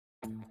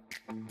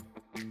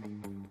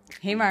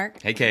Hey,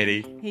 Mark. Hey,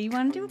 Katie. Hey, you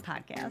want to do a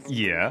podcast?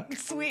 Yeah.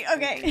 Sweet.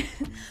 Okay.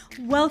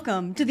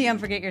 Welcome to the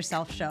Unforget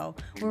Yourself show,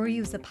 where we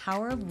use the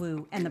power of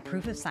woo and the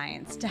proof of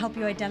science to help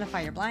you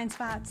identify your blind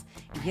spots,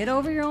 get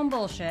over your own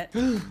bullshit,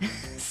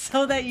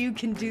 so that you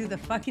can do the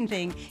fucking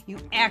thing you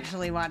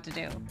actually want to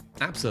do.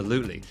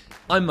 Absolutely.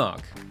 I'm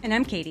Mark. And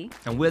I'm Katie.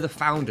 And we're the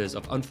founders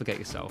of Unforget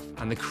Yourself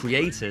and the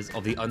creators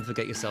of the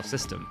Unforget Yourself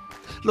system.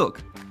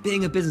 Look,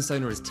 being a business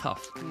owner is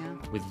tough. Yeah.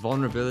 With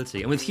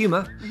vulnerability and with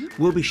humor,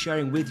 we'll be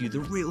sharing with you the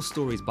real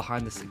stories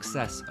behind the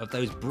success of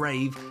those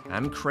brave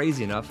and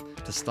crazy enough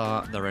to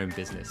start their own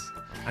business.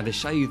 And to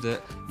show you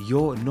that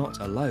you're not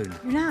alone.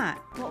 You're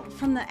not. Well,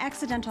 from the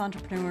accidental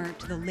entrepreneur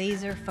to the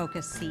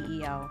laser-focused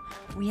CEO,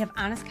 we have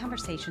honest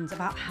conversations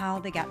about how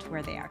they got to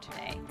where they are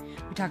today.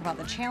 We talk about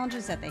the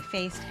challenges that they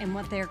faced and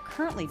what they're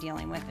currently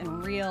dealing with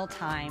in real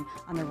time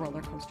on their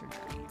roller coaster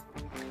journey.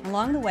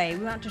 Along the way,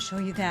 we want to show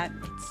you that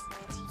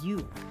it's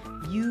you.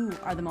 You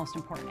are the most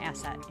important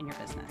asset in your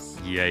business.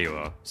 Yeah, you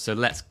are. So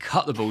let's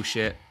cut the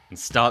bullshit and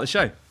start the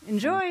show.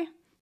 Enjoy.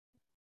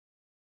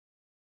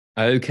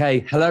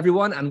 Okay, hello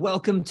everyone and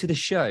welcome to the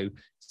show.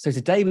 So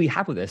today we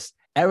have with us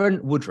Erin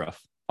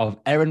Woodruff of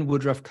Erin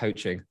Woodruff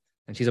Coaching.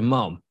 And she's a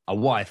mom, a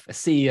wife, a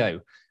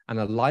CEO, and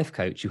a life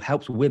coach who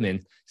helps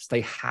women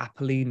stay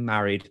happily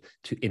married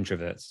to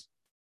introverts.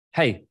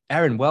 Hey,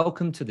 Erin,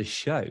 welcome to the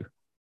show.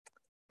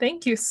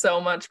 Thank you so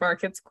much,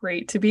 Mark. It's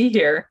great to be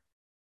here.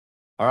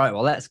 All right,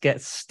 well, let's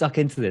get stuck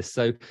into this.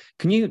 So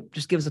can you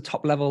just give us a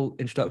top level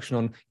introduction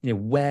on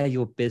where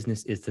your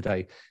business is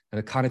today and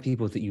the kind of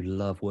people that you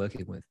love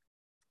working with?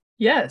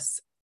 Yes.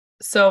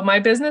 So my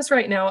business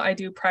right now, I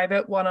do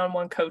private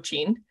one-on-one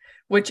coaching,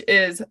 which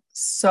is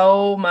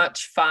so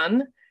much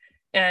fun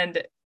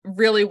and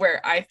really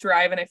where I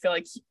thrive. And I feel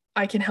like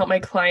I can help my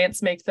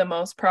clients make the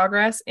most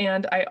progress.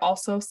 And I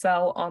also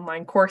sell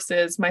online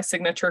courses. My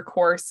signature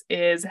course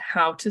is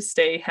How to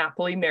Stay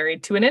Happily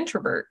Married to an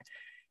Introvert.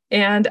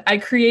 And I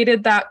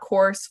created that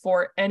course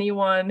for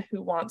anyone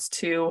who wants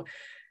to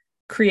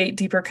create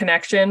deeper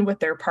connection with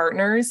their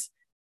partners,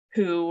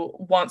 who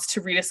wants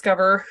to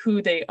rediscover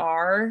who they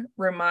are,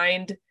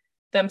 remind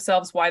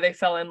themselves why they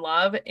fell in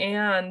love,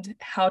 and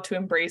how to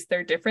embrace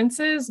their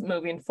differences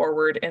moving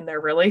forward in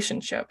their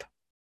relationship.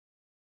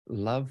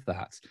 Love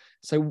that.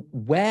 So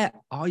where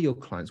are your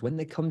clients when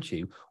they come to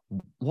you?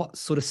 What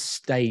sort of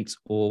state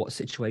or what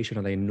situation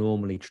are they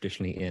normally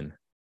traditionally in?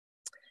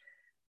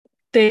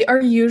 They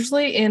are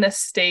usually in a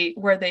state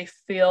where they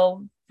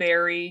feel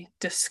very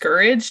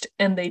discouraged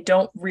and they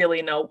don't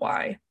really know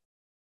why.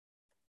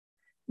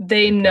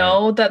 They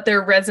know that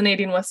they're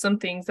resonating with some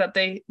things that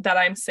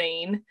I'm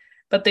saying,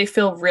 but they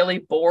feel really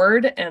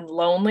bored and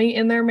lonely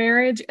in their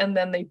marriage. And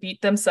then they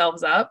beat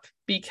themselves up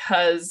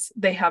because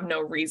they have no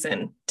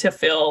reason to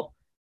feel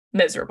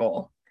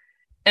miserable.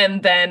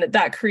 And then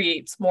that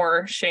creates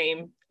more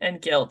shame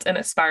and guilt, and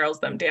it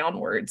spirals them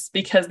downwards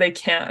because they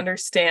can't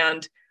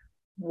understand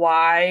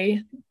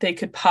why they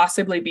could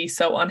possibly be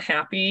so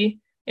unhappy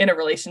in a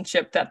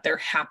relationship that they're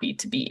happy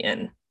to be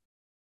in.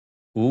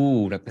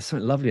 Ooh, there's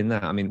something lovely in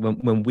that. I mean,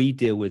 when we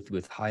deal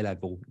with high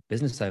level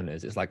business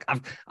owners, it's like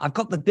I've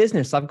got the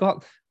business, I've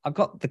got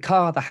the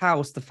car, the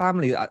house, the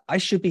family. I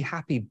should be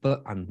happy,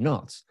 but I'm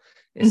not.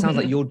 It sounds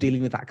like you're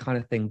dealing with that kind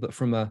of thing, but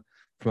from a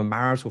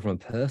marital, from a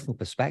personal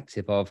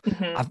perspective of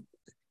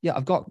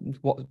I've got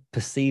what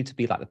perceived to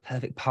be like the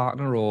perfect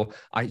partner, or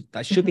I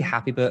should be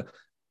happy, but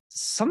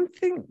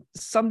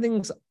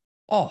something's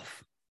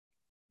off.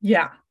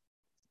 Yeah,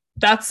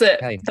 that's it.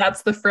 Okay.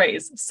 That's the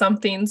phrase.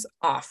 Something's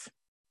off.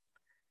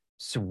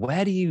 So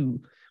where do you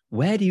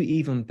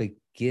even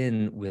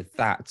begin with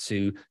that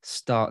to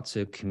start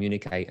to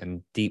communicate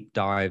and deep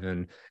dive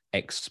and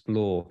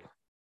explore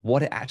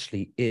what it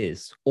actually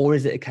is? Or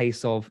is it a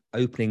case of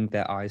opening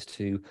their eyes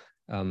to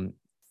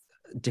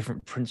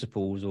different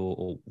principles,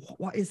 or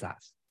what is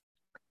that?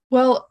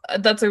 Well,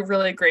 that's a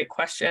really great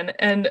question.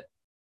 And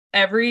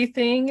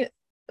everything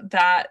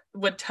that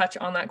would touch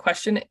on that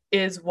question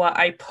is what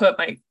I put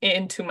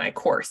into my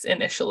course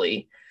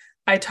initially.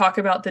 I talk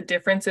about the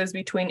differences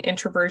between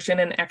introversion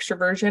and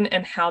extroversion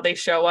and how they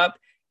show up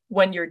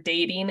when you're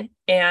dating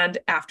and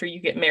after you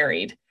get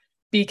married,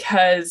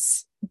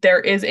 because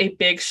there is a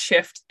big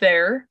shift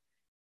there.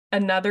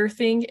 Another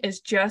thing is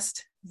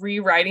just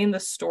rewriting the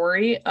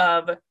story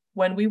of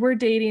when we were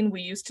dating,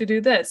 we used to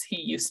do this.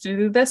 He used to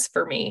do this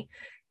for me.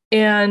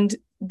 And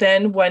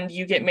then when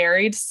you get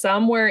married,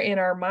 somewhere in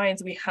our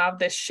minds, we have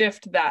this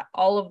shift that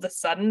all of a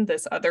sudden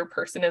this other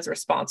person is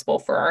responsible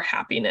for our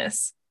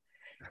happiness.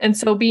 And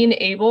so being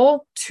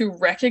able to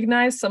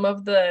recognize some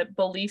of the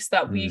beliefs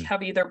that we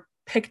have either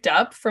picked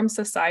up from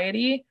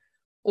society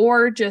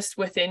or just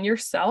within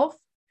yourself,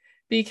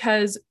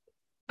 because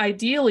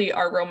ideally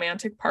our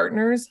romantic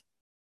partners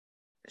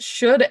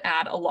should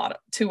add a lot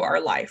to our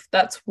life.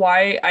 That's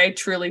why I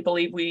truly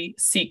believe we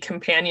seek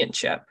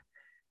companionship.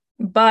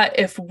 But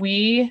if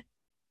we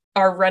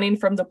are running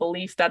from the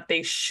belief that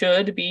they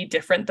should be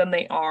different than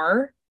they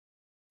are,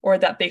 or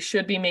that they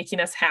should be making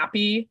us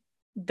happy,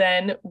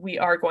 then we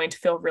are going to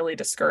feel really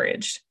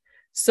discouraged.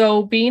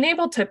 So being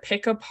able to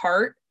pick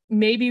apart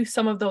maybe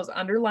some of those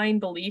underlying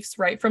beliefs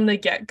right from the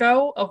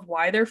get-go of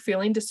why they're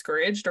feeling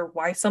discouraged or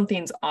why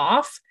something's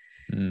off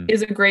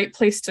is a great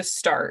place to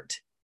start.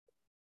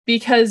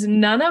 Because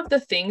none of the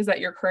things that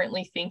you're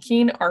currently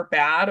thinking are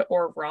bad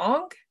or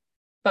wrong,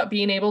 but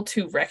being able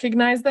to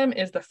recognize them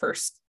is the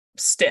first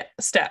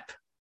step.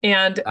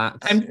 And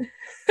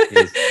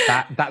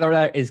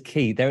that is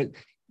key. There's no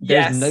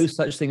yes.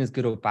 such thing as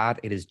good or bad.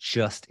 It is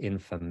just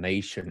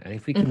information. And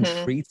if we can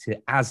treat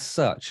it as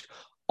such,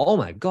 oh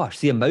my gosh,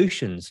 the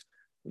emotions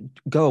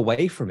go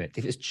away from it.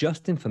 If it's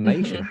just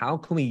information, how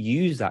can we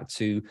use that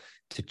to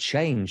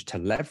change, to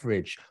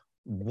leverage?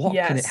 What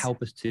can it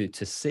help us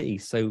to see?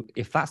 So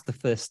if that's the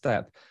first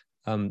step,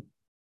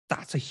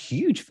 that's a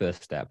huge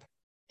first step.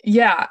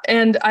 Yeah.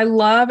 And I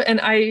love, and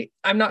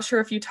I'm not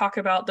sure if you talk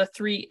about the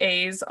 3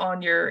 A's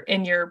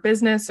in your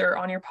business or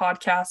on your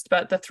podcast,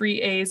 but the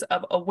 3 A's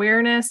of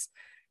awareness,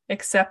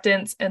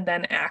 acceptance, and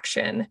then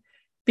action,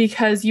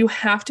 because you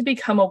have to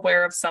become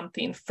aware of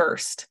something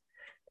first.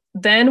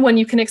 Then when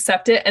you can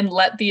accept it and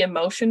let the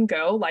emotion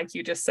go, like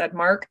you just said,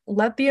 Mark,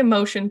 let the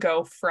emotion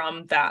go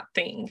from that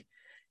thing.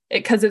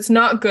 Because it's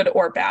not good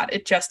or bad,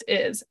 it just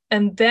is.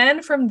 And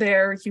then from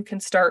there, you can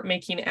start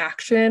making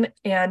action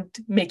and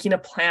making a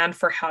plan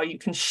for how you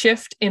can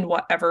shift in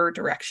whatever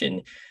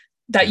direction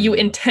that you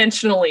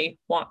intentionally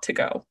want to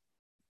go.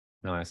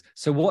 Nice.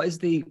 So what is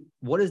the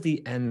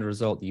end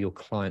result that your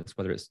clients,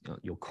 whether it's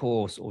your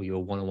course or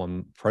your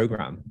one-on-one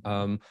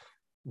program,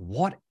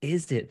 what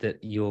is it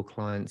that your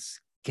clients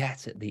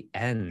get at the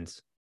end?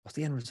 What's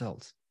the end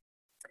result?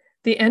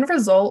 The end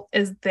result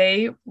is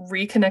they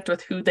reconnect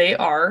with who they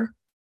are.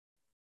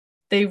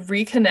 They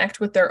reconnect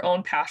with their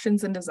own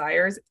passions and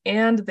desires,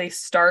 and they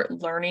start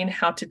learning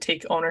how to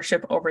take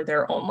ownership over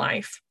their own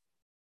life.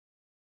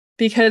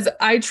 Because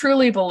I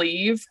truly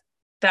believe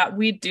that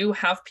we do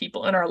have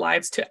people in our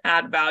lives to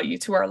add value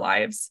to our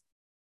lives.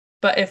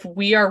 But if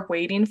we are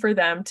waiting for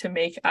them to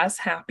make us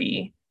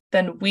happy,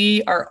 then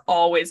we are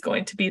always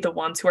going to be the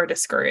ones who are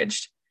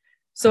discouraged.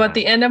 So at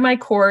the end of my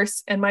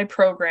course and my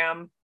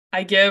program,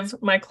 I give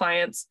my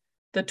clients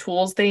the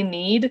tools they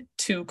need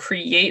to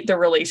create the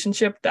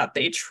relationship that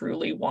they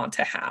truly want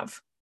to have.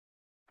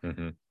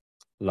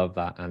 Love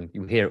that. And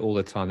you hear it all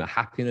the time that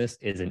happiness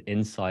is an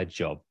inside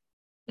job.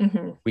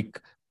 We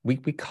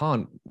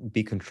can't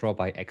be controlled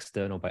by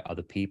external, by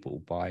other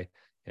people,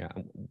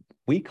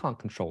 we can't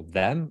control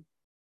them.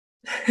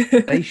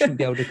 They shouldn't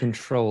be able to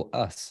control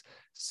us.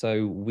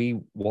 So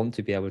we want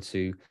to be able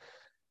to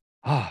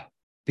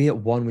be at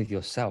one with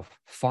yourself,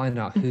 find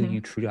out who you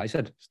truly are. I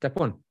said, step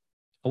 1,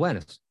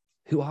 awareness.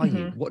 Who are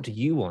you? What do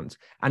you want?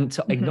 And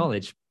to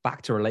acknowledge,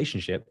 back to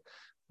relationship,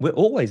 we're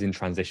always in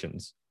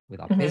transitions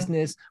with our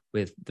business,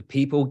 with the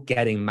people,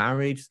 getting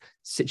married,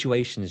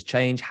 situations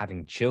change,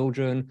 having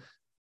children,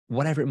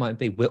 whatever it might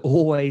be. We're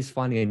always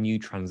finding a new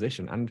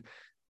transition, and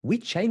we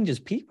change as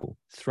people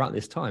throughout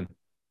this time.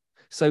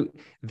 So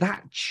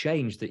that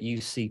change that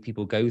you see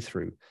people go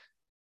through,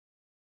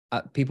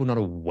 people not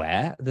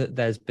aware that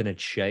there's been a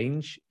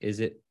change?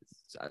 Is it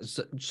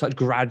such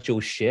gradual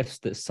shifts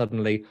that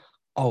suddenly,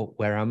 oh,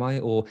 where am I?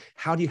 Or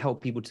how do you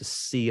help people to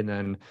see and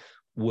then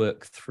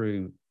work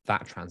through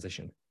that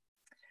transition?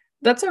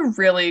 That's a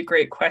really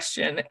great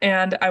question.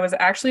 And I was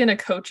actually in a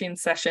coaching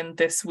session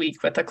this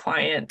week with a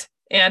client.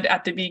 And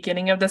at the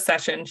beginning of the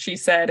session, she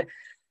said,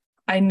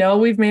 I know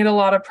we've made a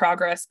lot of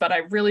progress, but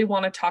I really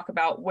want to talk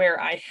about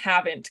where I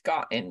haven't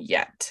gotten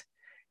yet.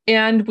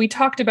 And we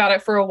talked about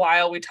it for a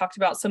while. We talked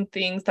about some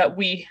things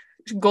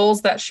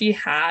goals that she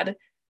had,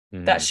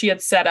 that she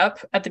had set up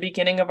at the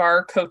beginning of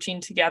our coaching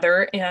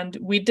together. And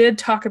we did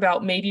talk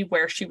about maybe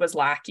where she was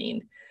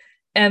lacking.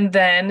 And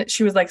then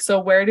she was like, so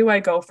where do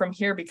I go from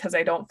here? Because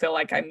I don't feel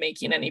like I'm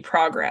making any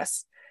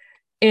progress.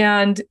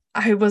 And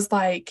I was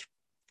like,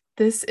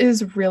 this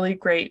is really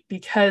great,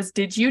 because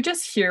did you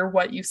just hear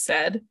what you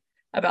said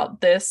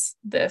about this,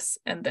 this,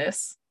 and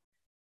this?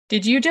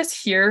 Did you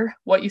just hear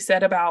what you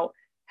said about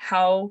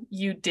how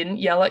you didn't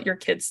yell at your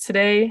kids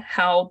today,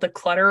 how the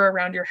clutter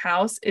around your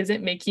house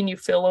isn't making you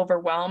feel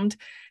overwhelmed,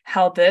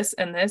 how this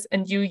and this,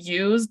 and you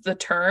use the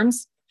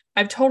terms,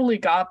 I've totally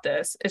got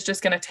this, it's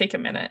just going to take a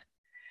minute.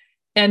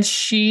 And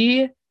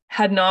she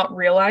had not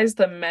realized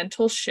the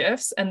mental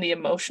shifts and the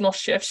emotional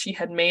shifts she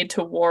had made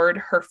toward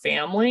her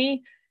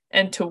family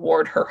and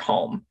toward her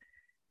home.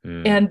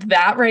 And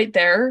that right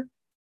there,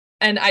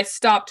 and I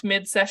stopped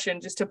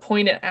mid-session just to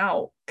point it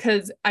out,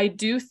 because I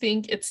do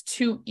think it's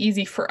too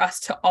easy for us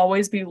to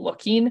always be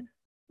looking,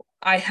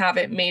 I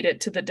haven't made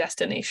it to the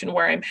destination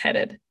where I'm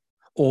headed.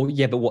 Or,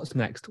 but what's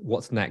next?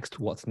 What's next?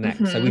 What's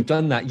next? So we've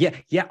done that.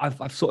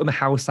 I've sorted my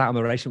house out,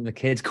 my relationship with the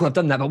kids. Cool, I've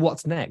done that, but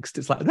what's next?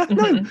 It's like,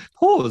 no,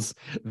 pause.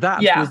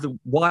 That was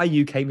why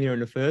you came here in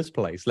the first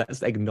place.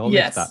 Let's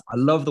acknowledge that. I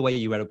love the way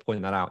you were to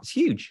point that out. It's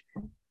huge.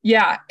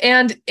 Yeah.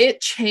 And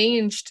it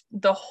changed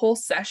the whole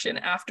session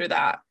after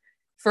that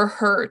for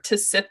her to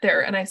sit there.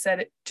 And I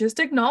said,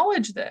 just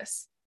acknowledge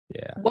this.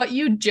 Yeah. What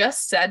you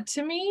just said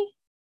to me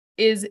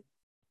is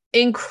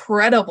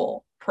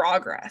incredible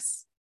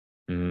progress.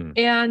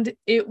 And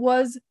it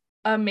was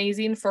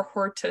amazing for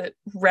her to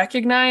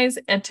recognize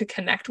and to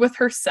connect with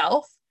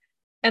herself.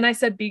 And I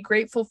said, be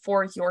grateful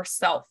for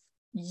yourself.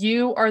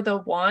 You are the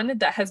one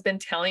that has been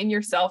telling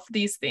yourself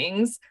these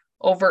things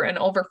over and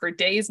over for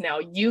days now.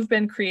 You've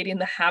been creating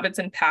the habits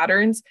and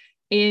patterns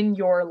in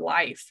your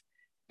life.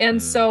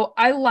 And so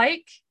I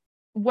like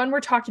when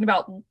we're talking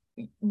about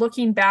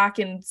looking back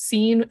and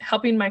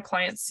helping my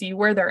clients see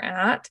where they're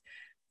at,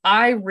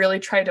 I really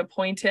try to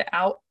point it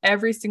out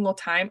every single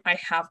time I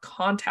have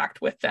contact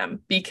with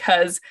them,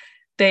 because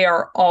they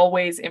are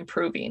always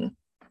improving.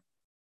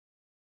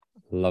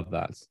 Love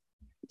that.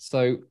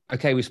 So,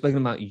 okay, we've spoken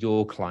about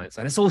your clients,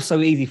 and it's all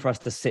so easy for us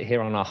to sit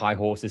here on our high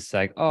horses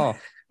saying, oh,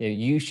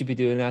 you should be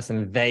doing this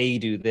and they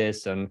do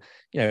this. And,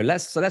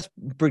 let's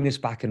bring this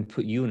back and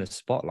put you in a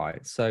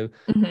spotlight. So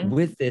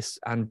with this,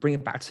 and bring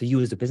it back to you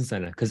as a business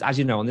owner, because as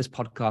you know, on this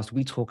podcast,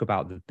 we talk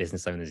about the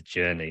business owner's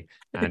journey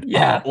and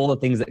all the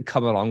things that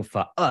come along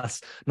for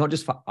us, not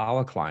just for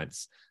our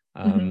clients.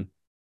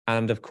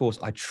 And of course,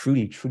 I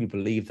truly, truly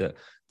believe that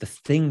the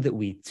thing that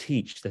we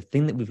teach, the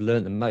thing that we've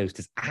learned the most,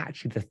 is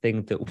actually the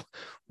thing that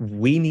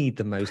we need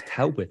the most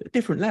help with at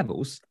different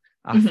levels.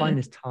 I find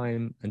this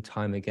time and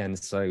time again.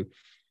 So,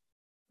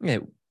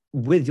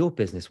 with your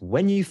business,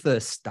 when you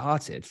first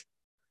started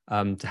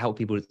to help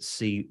people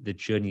see the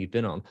journey you've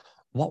been on,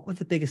 what were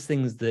the biggest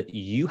things that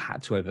you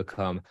had to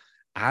overcome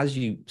as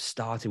you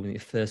started in the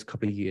first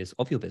couple of years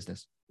of your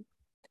business?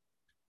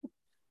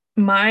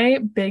 My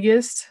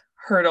biggest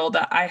hurdle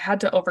that I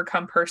had to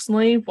overcome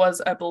personally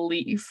was a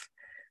belief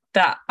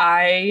that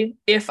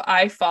if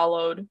I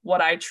followed what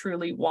I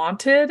truly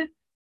wanted,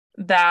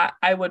 that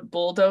I would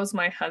bulldoze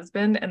my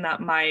husband and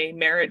that my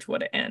marriage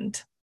would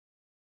end.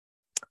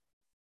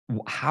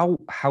 How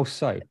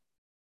so?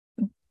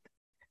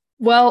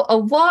 Well, a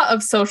lot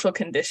of social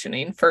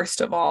conditioning,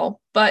 first of all,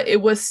 but it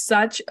was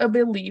such a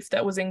belief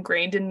that was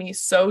ingrained in me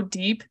so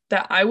deep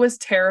that I was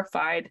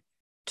terrified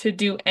to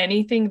do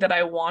anything that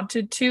I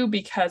wanted to,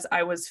 because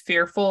I was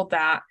fearful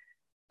that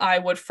I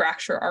would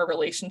fracture our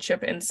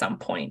relationship at some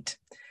point.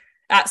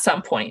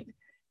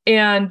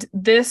 And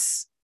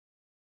this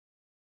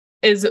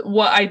is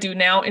what I do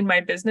now in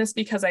my business,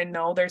 because I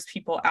know there's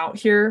people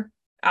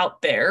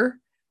out there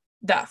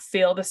that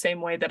feel the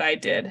same way that I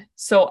did.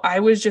 So I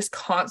was just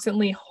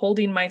constantly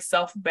holding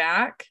myself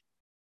back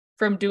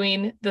from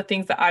doing the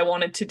things that I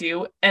wanted to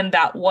do. And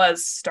that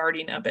was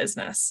starting a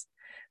business.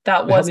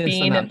 That was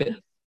being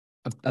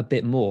a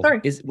bit more.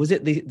 Sorry. Was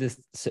it the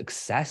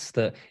success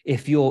that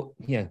if you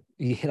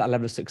hit that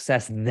level of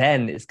success,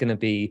 then it's going to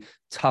be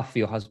tough for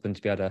your husband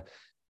to be able to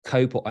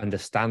cope or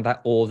understand that,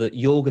 or that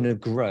you're going to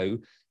grow?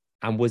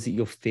 And was it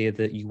your fear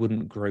that you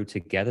wouldn't grow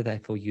together,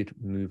 therefore you'd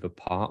move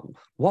apart?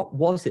 What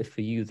was it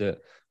for you that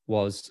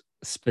was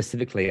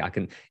specifically,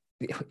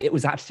 it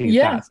was actually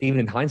that,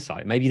 even in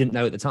hindsight, maybe you didn't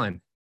know at the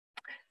time?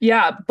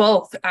 Yeah,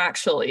 both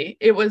actually.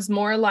 It was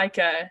more like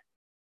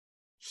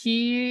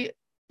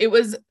it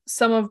was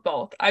some of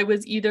both. I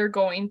was either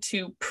going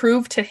to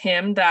prove to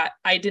him that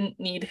I didn't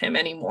need him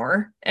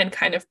anymore and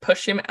kind of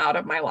push him out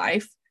of my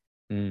life,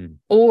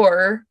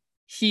 or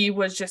he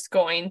was just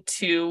going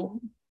to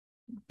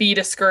be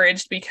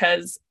discouraged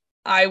because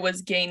I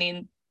was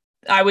creating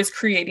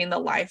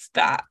the life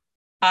that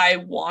I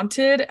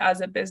wanted as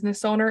a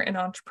business owner and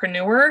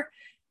entrepreneur,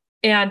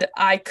 and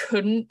I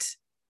couldn't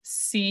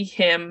see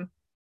him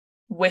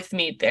with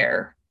me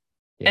there.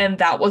 And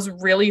that was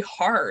really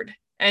hard.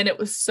 And it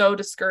was so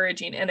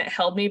discouraging, and it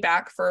held me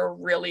back for a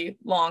really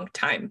long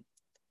time.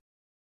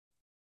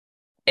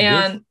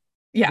 And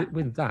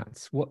with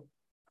that, what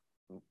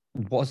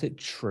was it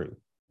true?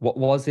 What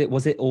was it?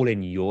 Was it all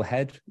in your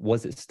head?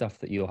 Was it stuff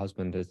that your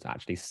husband has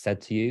actually said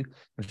to you?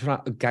 I'm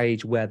trying to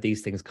gauge where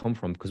these things come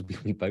from, because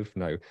we both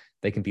know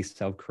they can be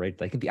self-created.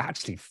 They can be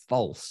actually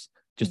false.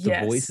 Just the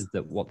voices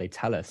that what they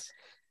tell us.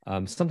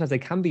 Sometimes they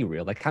can be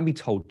real. They can be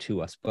told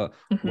to us. But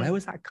where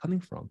was that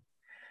coming from?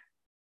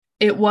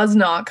 It was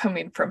not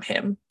coming from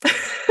him,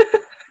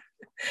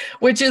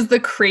 which is the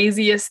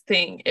craziest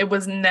thing. It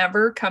was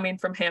never coming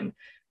from him.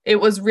 It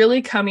was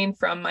really coming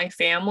from my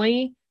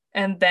family,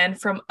 and then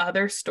from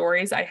other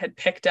stories I had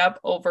picked up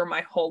over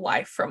my whole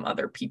life from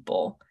other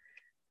people.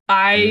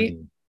 I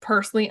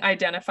personally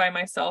identify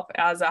myself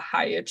as a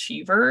high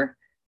achiever,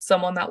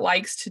 someone that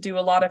likes to do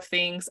a lot of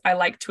things. I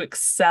like to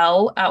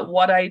excel at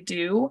what I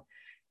do.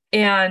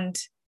 And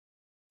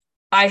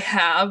I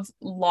have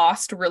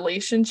lost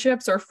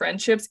relationships or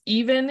friendships,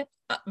 even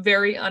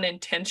very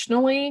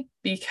unintentionally,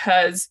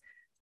 because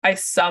I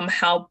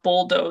somehow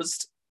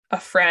bulldozed a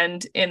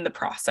friend in the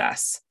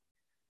process.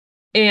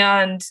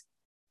 And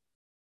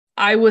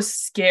I was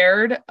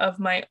scared of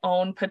my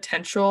own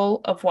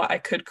potential of what I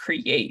could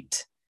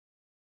create.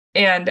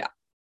 And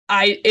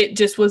it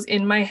just was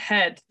in my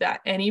head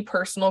that any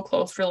personal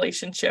close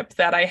relationship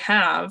that I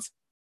have,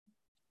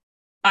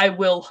 I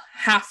will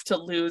have to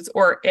lose,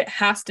 or it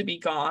has to be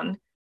gone,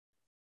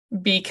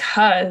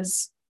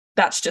 because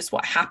that's just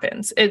what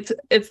happens.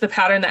 It's the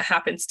pattern that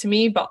happens to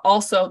me, but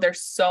also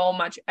there's so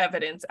much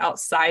evidence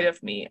outside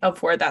of me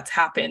of where that's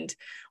happened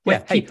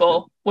with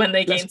people when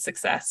they gain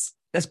success.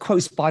 let's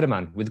quote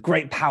Spider-Man, with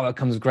great power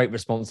comes great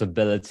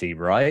responsibility,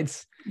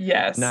 right?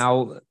 Yes.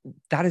 Now,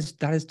 that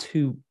is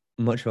too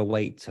much of a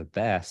weight to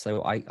bear.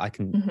 So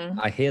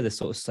I hear this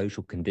sort of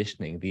social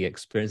conditioning, the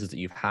experiences that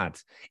you've had.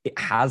 It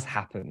has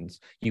happened.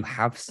 You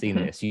have seen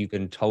this. You've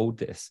been told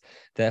this.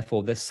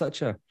 Therefore, there's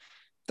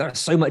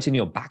so much in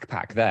your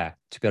backpack there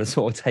to be able to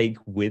sort of take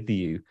with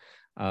you.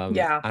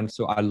 And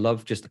so I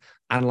love just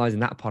analyzing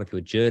that part of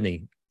your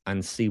journey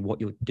and see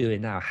what you're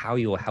doing now, how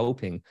you're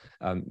helping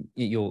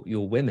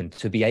your women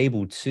to be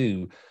able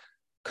to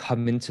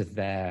come into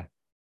their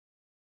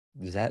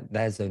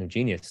zone of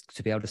genius,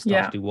 to be able to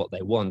start to do what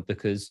they want,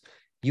 because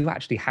you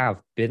actually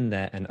have been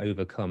there and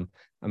overcome,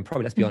 and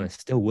probably, let's be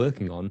honest, still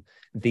working on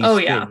these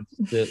things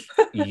that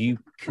you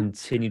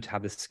continue to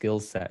have the skill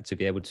set to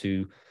be able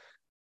to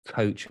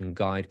coach and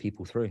guide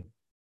people through.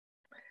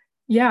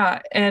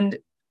 Yeah. And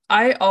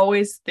I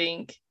always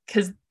think,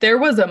 because there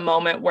was a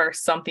moment where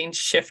something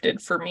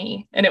shifted for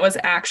me, and it was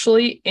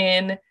actually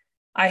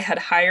I had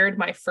hired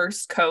my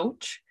first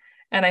coach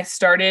and I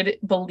started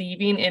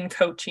believing in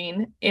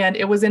coaching, and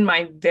it was in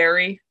my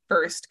very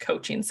first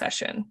coaching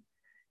session.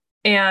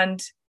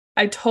 And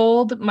I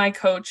told my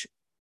coach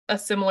a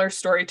similar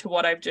story to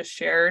what I've just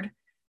shared,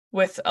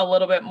 with a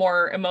little bit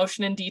more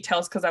emotion and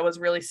details because I was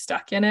really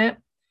stuck in it.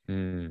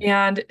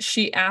 And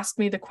she asked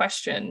me the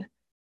question,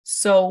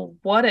 so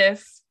what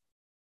if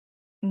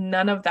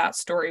none of that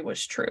story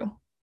was true?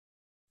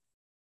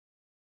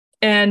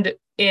 And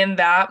in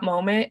that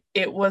moment,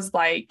 it was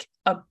like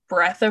a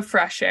breath of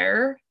fresh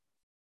air.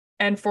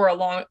 And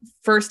for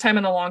first time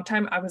in a long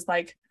time, I was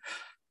like,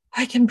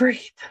 I can breathe.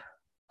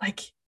 Like,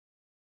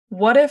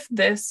 what if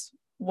this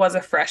was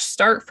a fresh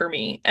start for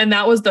me? And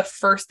that was the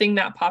first thing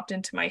that popped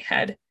into my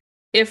head.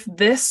 If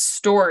this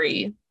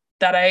story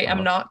that I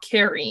am not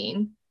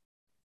carrying,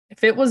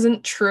 if it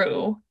wasn't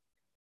true,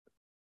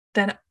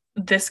 then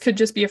this could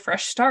just be a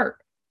fresh start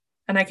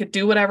and I could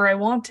do whatever I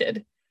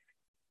wanted.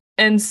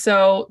 And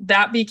so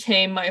that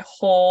became my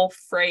whole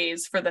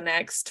phrase for the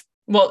next,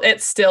 well,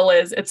 it still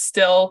is. It's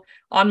still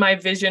on my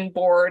vision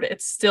board.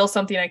 It's still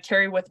something I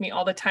carry with me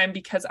all the time,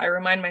 because I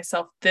remind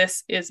myself,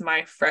 this is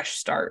my fresh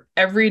start.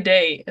 Every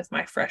day is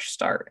my fresh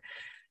start.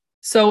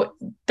 So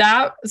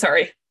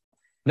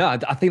No,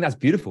 I think that's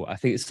beautiful. I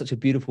think it's such a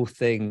beautiful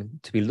thing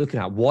to be looking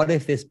at. What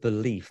if this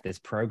belief, this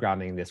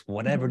programming, this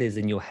whatever it is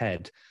in your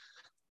head,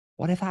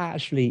 what if that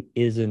actually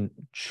isn't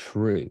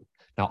true?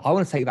 Now, I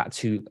want to take that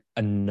to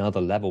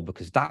another level,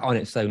 because that on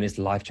its own is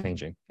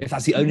life-changing. If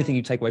that's the only thing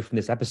you take away from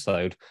this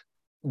episode,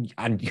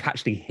 and you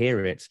actually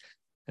hear it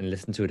and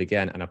listen to it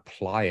again and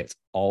apply it,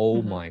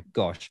 oh my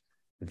gosh,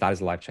 that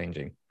is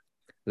life-changing.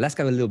 Let's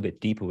go a little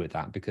bit deeper with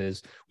that,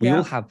 because we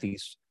all have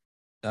these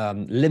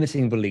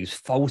limiting beliefs,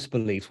 false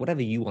beliefs,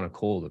 whatever you want to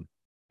call them.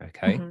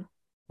 Okay.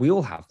 We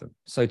all have them.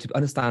 So to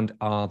understand,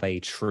 are they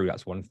true?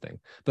 That's one thing.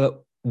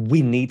 But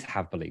we need to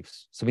have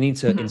beliefs. So we need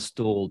to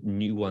install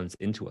new ones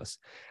into us.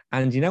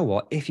 And you know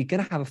what? If you're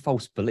going to have a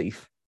false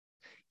belief,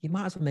 you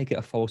might as well make it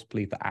a false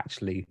belief that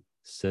actually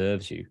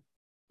serves you.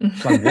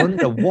 So I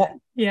wonder what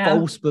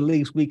false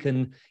beliefs we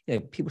can,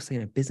 people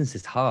say, business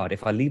is hard.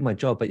 If I leave my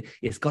job, but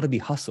it's got to be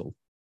hustle.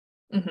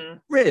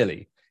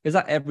 Really? Is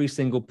that every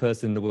single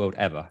person in the world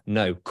ever?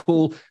 No.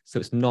 Cool. So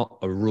it's not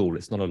a rule.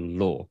 It's not a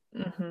law.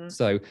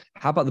 So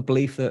how about the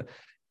belief that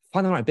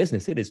find the right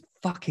business? It is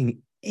fucking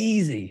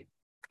easy.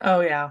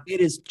 Oh, yeah.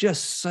 It is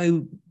just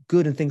so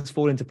good and things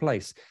fall into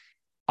place.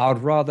 I'd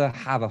rather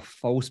have a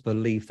false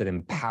belief that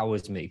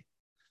empowers me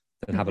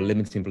than have a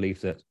limiting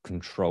belief that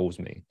controls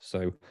me.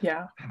 So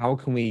how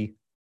can we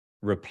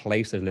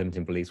replace those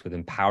limiting beliefs with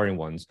empowering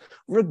ones,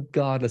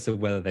 regardless of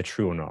whether they're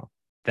true or not?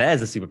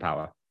 There's a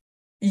superpower.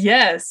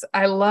 Yes,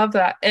 I love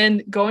that.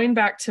 And going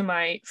back to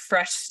my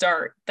fresh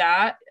start,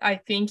 that I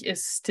think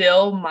is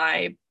still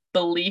my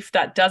belief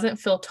that doesn't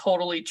feel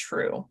totally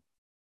true.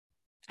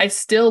 I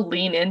still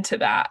lean into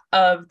that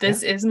of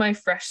this is my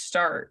fresh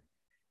start.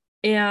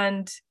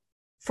 And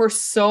for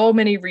so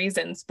many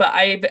reasons, but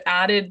I've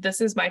added,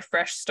 this is my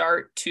fresh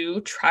start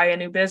to try a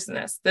new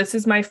business. This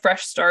is my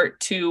fresh start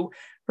to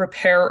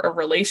repair a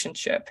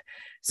relationship.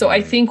 So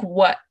I think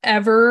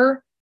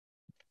whatever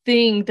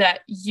thing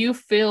that you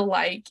feel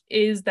like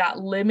is that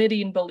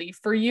limiting belief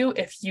for you,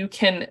 if you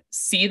can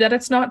see that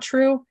it's not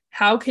true,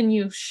 how can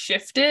you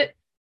shift it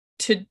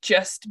to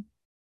just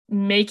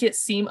make it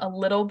seem a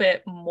little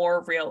bit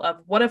more real of,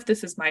 what if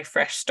this is my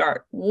fresh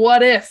start?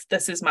 What if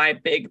this is my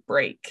big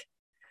break?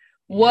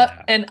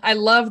 And I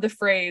love the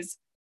phrase,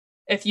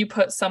 if you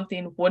put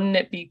something, wouldn't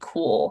it be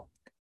cool?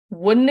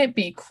 Wouldn't it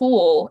be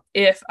cool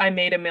if I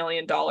made $1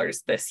 million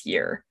this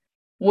year?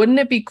 Wouldn't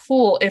it be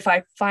cool if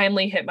I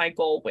finally hit my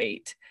goal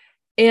weight?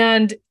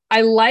 And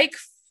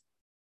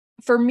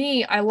for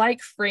me, I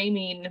like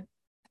framing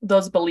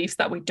those beliefs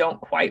that we don't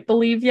quite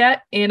believe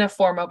yet in a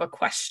form of a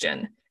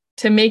question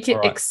to make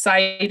it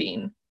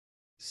exciting.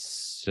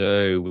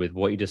 So with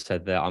what you just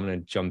said there, I'm going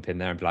to jump in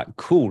there and be like,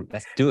 cool,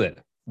 let's do it.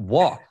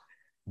 What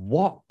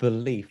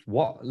belief,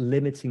 what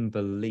limiting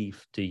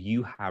belief do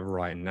you have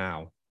right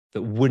now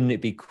that wouldn't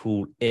it be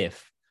cool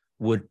if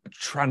would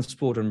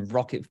transport and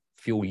rocket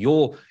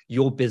fuel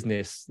your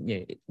business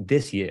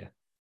this year?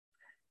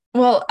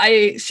 Well,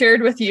 I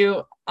shared with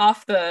you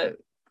off the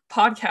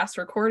podcast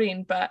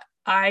recording, but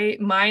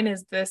mine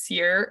is this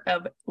year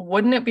of,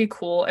 wouldn't it be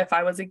cool if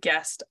I was a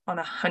guest on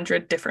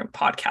 100 different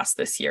podcasts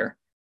this year?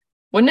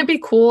 Wouldn't it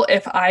be cool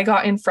if I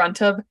got in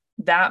front of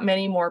that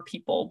many more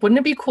people? Wouldn't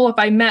it be cool if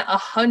I met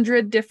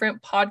 100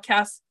 different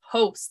podcast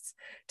hosts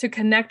to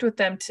connect with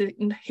them, to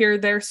hear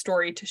their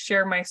story, to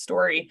share my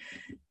story?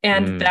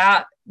 And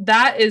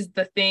that is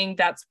the thing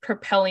that's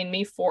propelling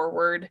me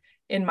forward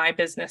in my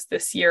business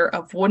this year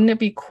of, wouldn't it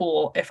be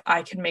cool if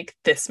I could make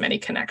this many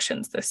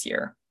connections this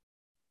year?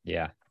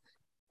 Yeah.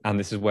 And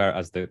this is where,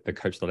 as the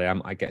coach that I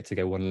am, I get to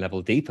go one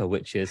level deeper,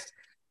 which is,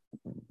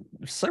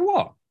 so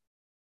what?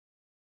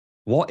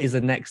 What is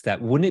the next step?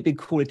 Wouldn't it be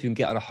cool if you can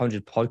get on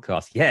 100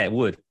 podcasts? Yeah, it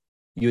would.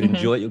 You'd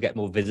enjoy it. You'll get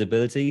more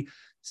visibility.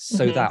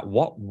 So that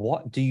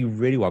what do you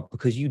really want?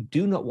 Because you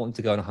do not want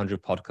to go on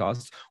 100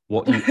 podcasts.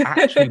 What you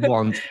actually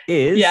want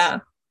is,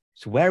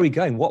 so where are we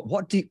going?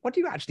 What do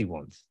you actually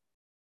want?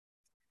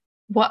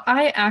 What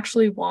I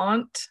actually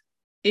want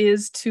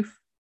is to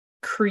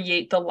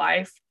create the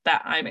life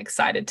that I'm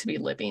excited to be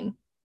living.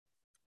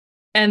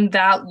 And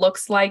that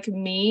looks like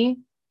me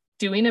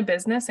doing a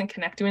business and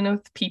connecting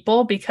with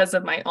people because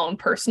of my own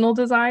personal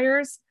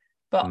desires,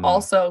 but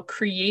also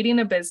creating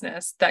a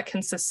business that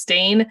can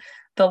sustain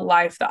the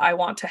life that I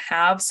want to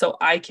have, so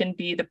I can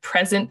be the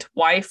present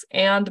wife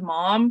and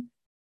mom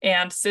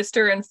and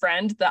sister and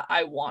friend that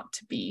I want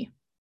to be.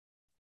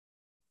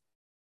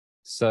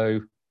 So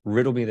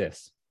riddle me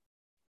this.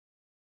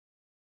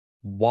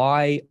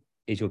 Why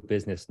is your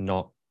business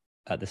not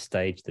at the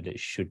stage that it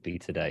should be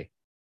today?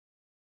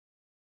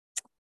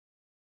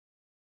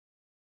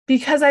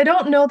 Because I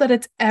don't know that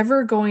it's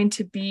ever going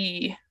to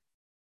be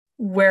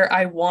where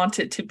I want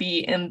it to be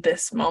in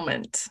this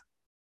moment.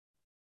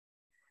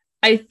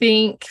 I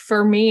think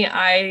for me,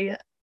 our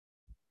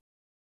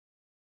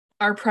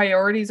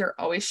priorities are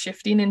always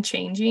shifting and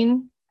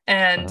changing.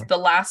 And the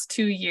last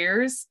 2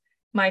 years,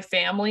 my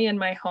family and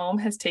my home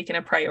has taken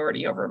a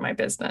priority over my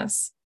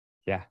business.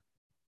 Yeah.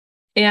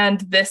 And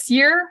this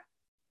year,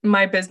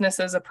 my business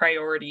is a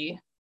priority.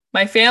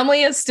 My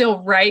family is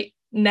still right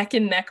neck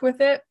and neck with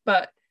it,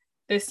 but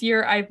this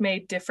year I've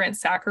made different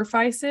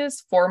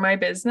sacrifices for my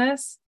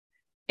business.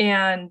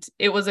 And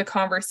it was a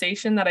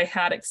conversation that I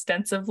had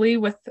extensively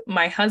with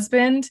my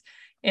husband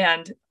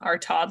and our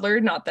toddler.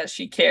 Not that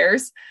she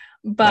cares,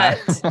 but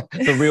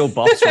the real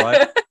boss,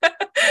 right?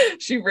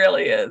 She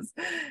really is.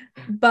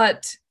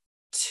 But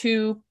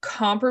to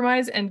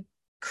compromise and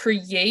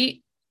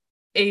create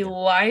a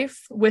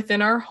life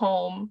within our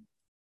home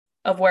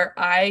of where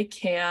I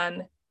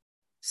can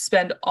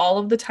spend all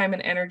of the time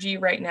and energy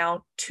right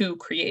now to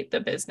create the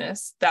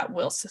business that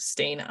will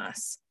sustain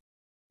us,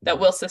 that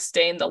will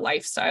sustain the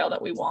lifestyle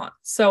that we want.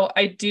 So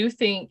I do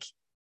think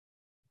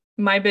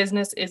my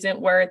business isn't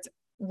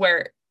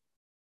where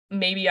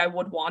maybe I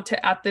would want it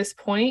at this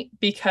point,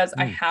 because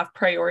I have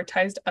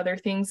prioritized other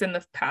things in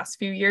the past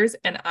few years,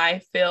 and I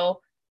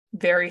feel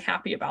very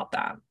happy about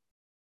that.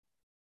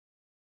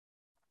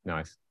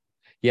 Nice.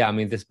 Yeah, I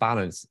mean, this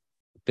balance,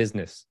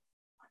 business,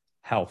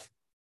 health,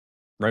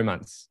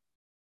 romance,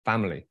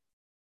 family,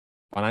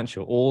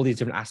 financial, all these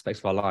different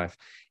aspects of our life,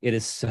 it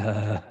is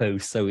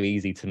so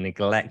easy to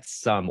neglect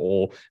some,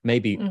 or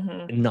maybe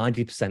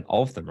 90%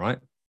 of them, right?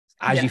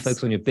 As you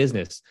focus on your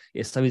business,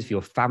 it's so easy for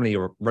your family,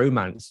 your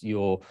romance,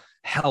 your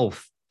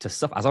health to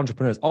suffer. As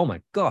entrepreneurs, oh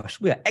my gosh,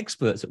 we are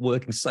experts at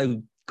working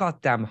so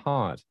goddamn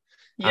hard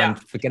and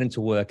forgetting to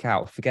work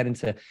out, forgetting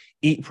to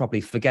eat properly,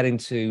 forgetting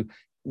to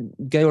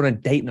go on a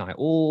date night,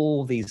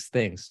 all these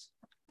things.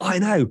 I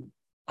know,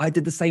 I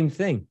did the same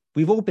thing.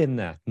 We've all been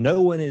there.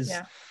 No one is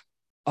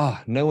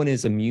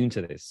immune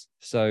to this.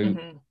 So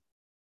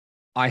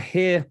I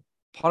hear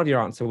part of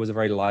your answer was a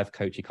very life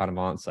coachy kind of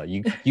answer.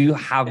 You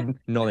have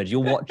knowledge.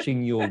 You're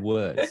watching your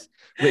words,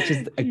 which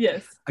is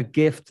a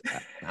gift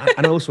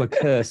and also a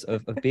curse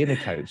of being a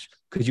coach,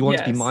 because you want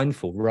to be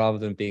mindful rather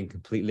than being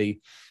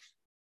completely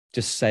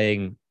just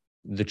saying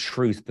the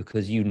truth,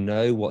 because you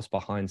know what's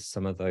behind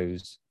some of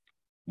those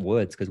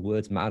words, because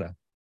words matter.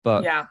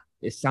 But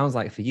it sounds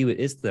like for you, it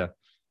is the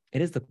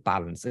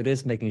balance. It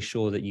is making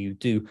sure that you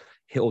do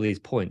hit all these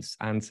points.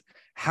 And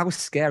how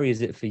scary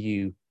is it for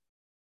you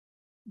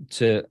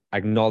to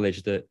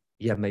acknowledge that,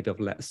 maybe I've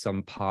let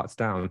some parts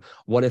down?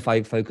 What if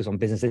I focus on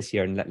business this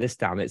year and let this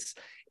down?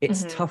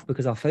 It's tough,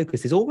 because our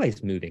focus is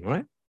always moving,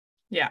 right?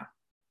 Yeah.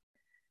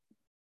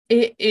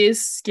 It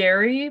is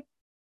scary,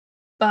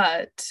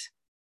 but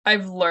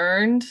I've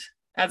learned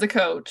as a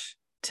coach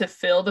to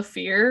feel the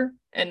fear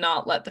and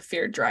not let the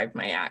fear drive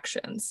my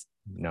actions.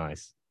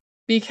 Nice.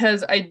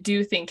 Because I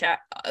do think at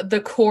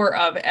the core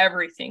of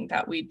everything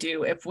that we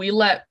do, if we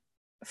let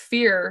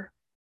fear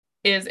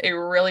is a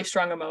really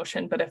strong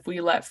emotion, but if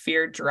we let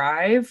fear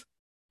drive,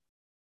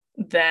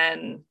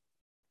 then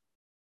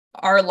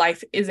our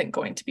life isn't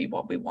going to be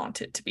what we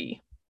want it to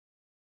be.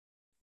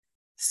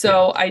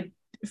 So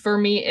for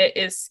me, it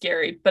is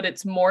scary, but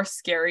it's more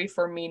scary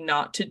for me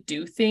not to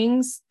do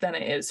things than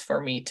it is for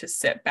me to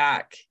sit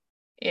back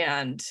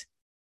and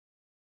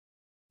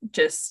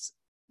just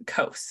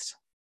coast.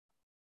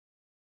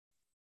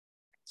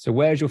 So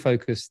where's your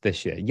focus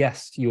this year?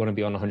 Yes, you want to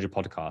be on 100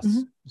 podcasts.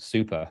 Mm-hmm.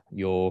 Super.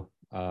 You're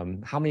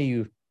how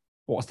many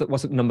what's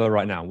the number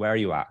right now? Where are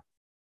you at?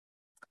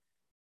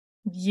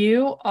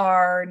 You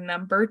are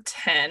number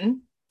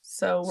 10.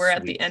 So we're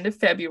at the Sweet. end of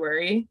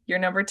February. You're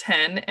number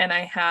 10, and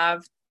I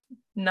have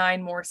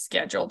 9 more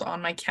scheduled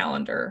on my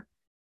calendar.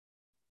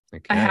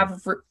 Okay.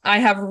 I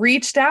have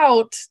reached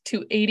out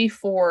to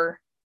 84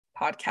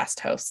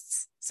 podcast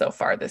hosts so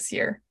far this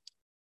year.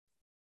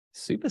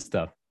 Super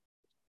stuff.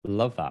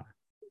 Love that.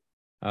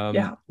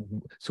 Yeah.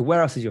 So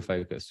where else is your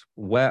focus?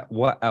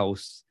 What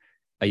else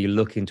are you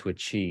looking to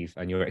achieve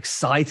and you're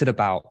excited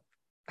about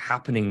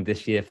happening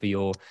this year for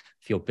your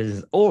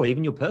business or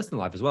even your personal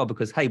life as well?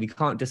 Because hey, we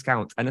can't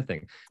discount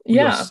anything.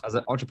 Yeah. As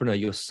an entrepreneur,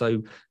 you're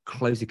so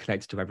closely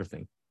connected to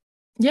everything.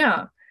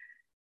 Yeah.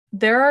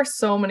 There are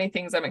so many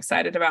things I'm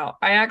excited about.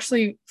 I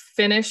actually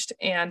finished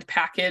and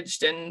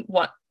packaged and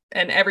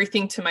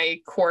everything to my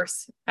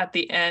course at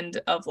the end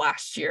of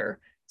last year.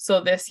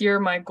 So this year,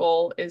 my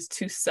goal is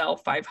to sell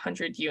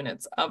 500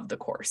 units of the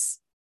course.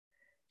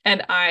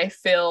 And I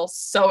feel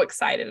so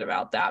excited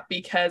about that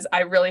because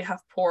I really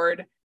have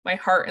poured my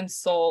heart and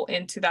soul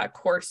into that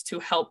course to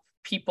help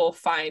people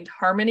find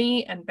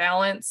harmony and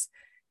balance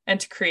and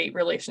to create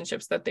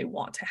relationships that they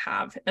want to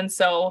have. And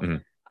so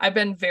I've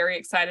been very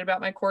excited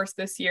about my course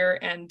this year,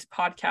 and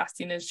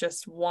podcasting is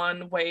just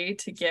one way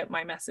to get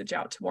my message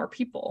out to more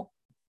people.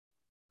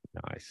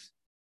 Nice.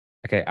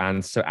 Okay.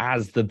 And so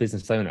as the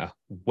business owner,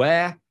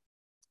 where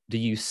do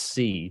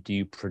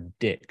you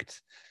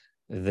predict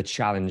the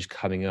challenge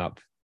coming up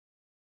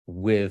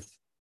with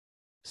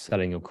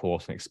selling your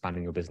course and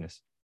expanding your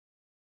business?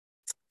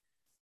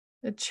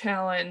 The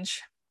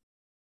challenge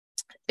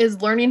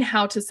is learning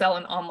how to sell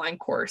an online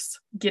course,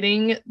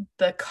 getting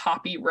the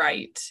copy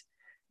right.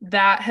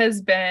 That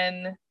has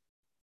been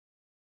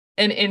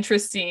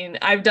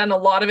I've done a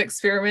lot of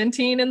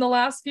experimenting in the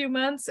last few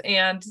months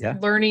and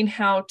learning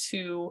how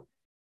to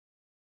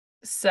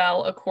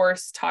sell a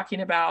course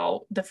talking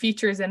about the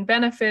features and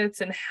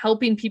benefits and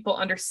helping people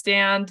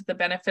understand the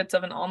benefits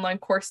of an online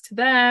course to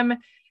them,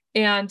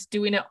 and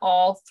doing it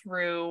all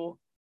through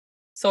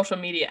social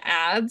media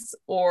ads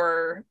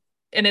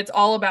and it's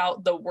all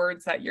about the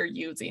words that you're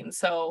using.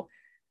 So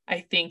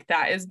I think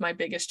that is my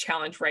biggest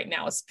challenge right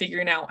now, is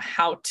figuring out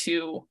how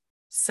to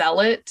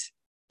sell it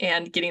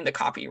and getting the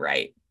copy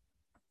right.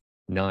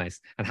 Nice.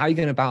 And how are you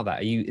going about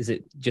that? Is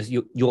it just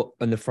you're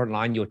on the front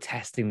line, you're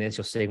testing this,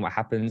 you're seeing what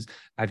happens?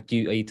 Are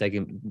you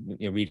taking,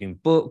 reading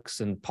books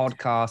and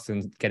podcasts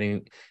and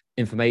getting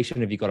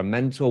information? Have you got a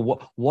mentor?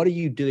 What are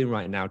you doing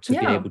right now to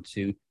be able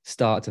to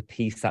start to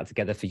piece that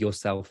together for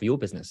yourself, for your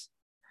business?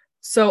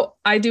 So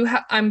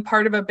I'm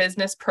part of a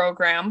business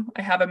program.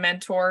 I have a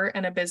mentor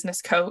and a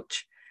business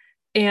coach,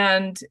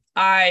 and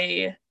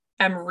I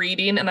am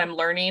reading and I'm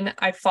learning.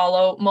 I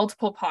follow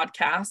multiple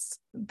podcasts.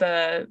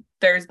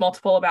 There's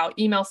multiple about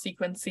email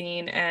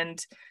sequencing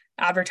and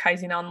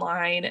advertising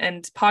online,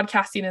 and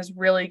podcasting is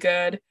really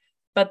good.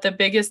 But the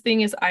biggest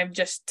thing is I'm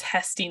just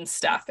testing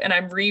stuff and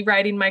I'm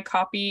rewriting my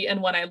copy.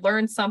 And when I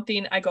learn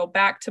something, I go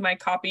back to my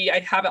copy. I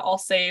have it all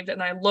saved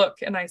and I look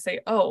and I say,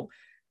 oh,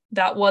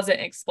 that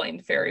wasn't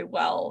explained very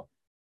well.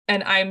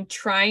 And I'm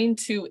trying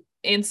to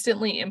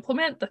instantly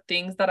implement the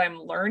things that I'm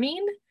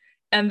learning.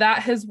 And that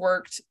has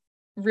worked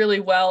really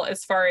well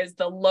as far as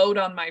the load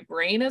on my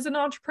brain as an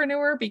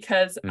entrepreneur,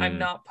 because I'm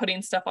not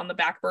putting stuff on the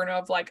back burner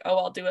of like, oh,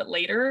 I'll do it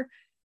later.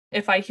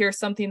 If I hear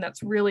something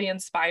that's really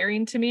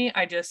inspiring to me,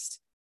 I just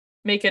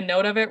make a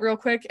note of it real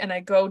quick and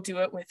I go do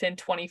it within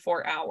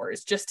 24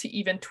 hours just to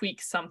even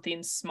tweak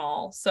something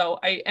small. So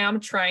I am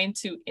trying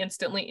to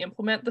instantly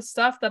implement the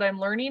stuff that I'm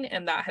learning,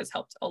 and that has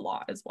helped a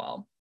lot as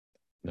well.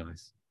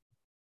 Nice.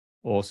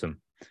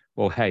 Awesome.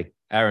 Well, hey,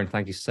 Erin,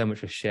 thank you so much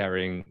for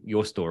sharing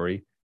your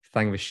story.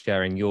 Thank you for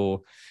sharing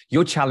your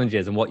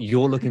challenges and what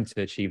you're looking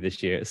to achieve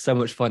this year. It's so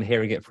much fun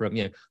hearing it from,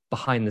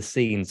 behind the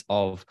scenes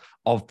of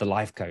the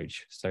life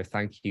coach. So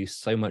thank you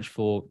so much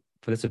for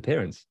this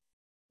appearance.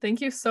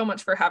 Thank you so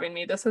much for having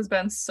me. This has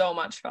been so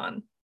much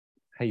fun.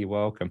 Hey, you're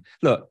welcome.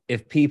 Look,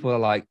 if people are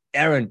like,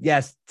 Erin,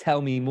 yes,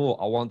 tell me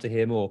more, I want to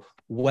hear more,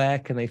 where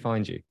can they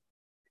find you?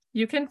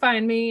 You can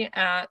find me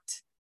at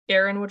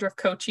Erin Woodruff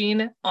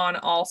Coaching on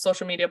all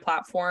social media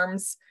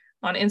platforms,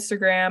 on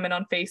Instagram and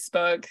on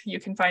Facebook. You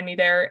can find me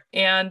there,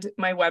 and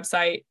my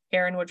website,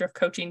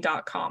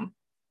 erinwoodruffcoaching.com.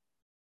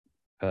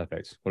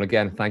 Perfect. Well,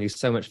 again, thank you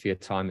so much for your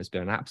time. It's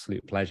been an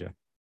absolute pleasure.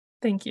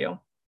 Thank you.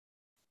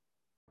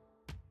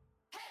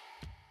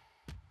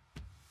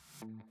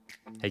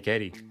 Hey,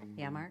 Katie.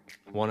 Yeah, Mark?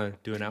 Want to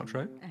do an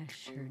outro? I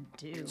sure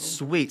do.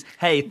 Sweet.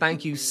 Hey,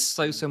 thank you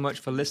so much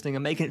for listening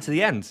and making it to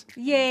the end.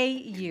 Yay,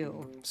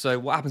 you. So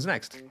what happens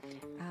next?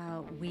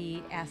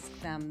 We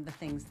ask them the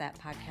things that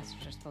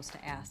podcasters are supposed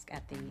to ask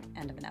at the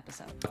end of an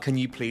episode. Can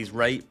you please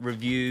rate,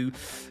 review,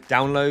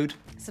 download?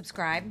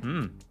 Subscribe.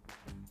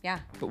 Yeah.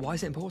 But why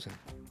is it important?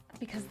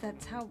 Because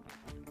that's how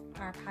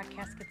our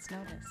podcast gets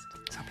noticed.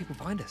 That's how people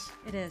find us.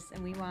 It is,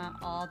 and we want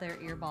all their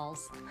earballs.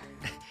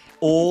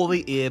 All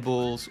the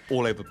earballs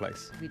all over the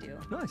place. We do.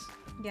 Nice.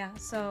 Yeah,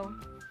 so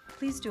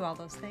please do all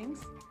those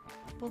things.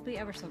 We'll be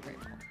ever so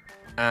grateful.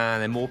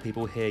 And then more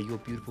people hear your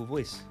beautiful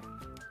voice.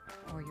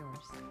 Or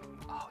yours.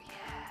 Oh,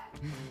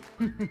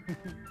 yeah.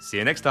 See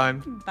you next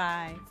time.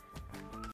 Bye.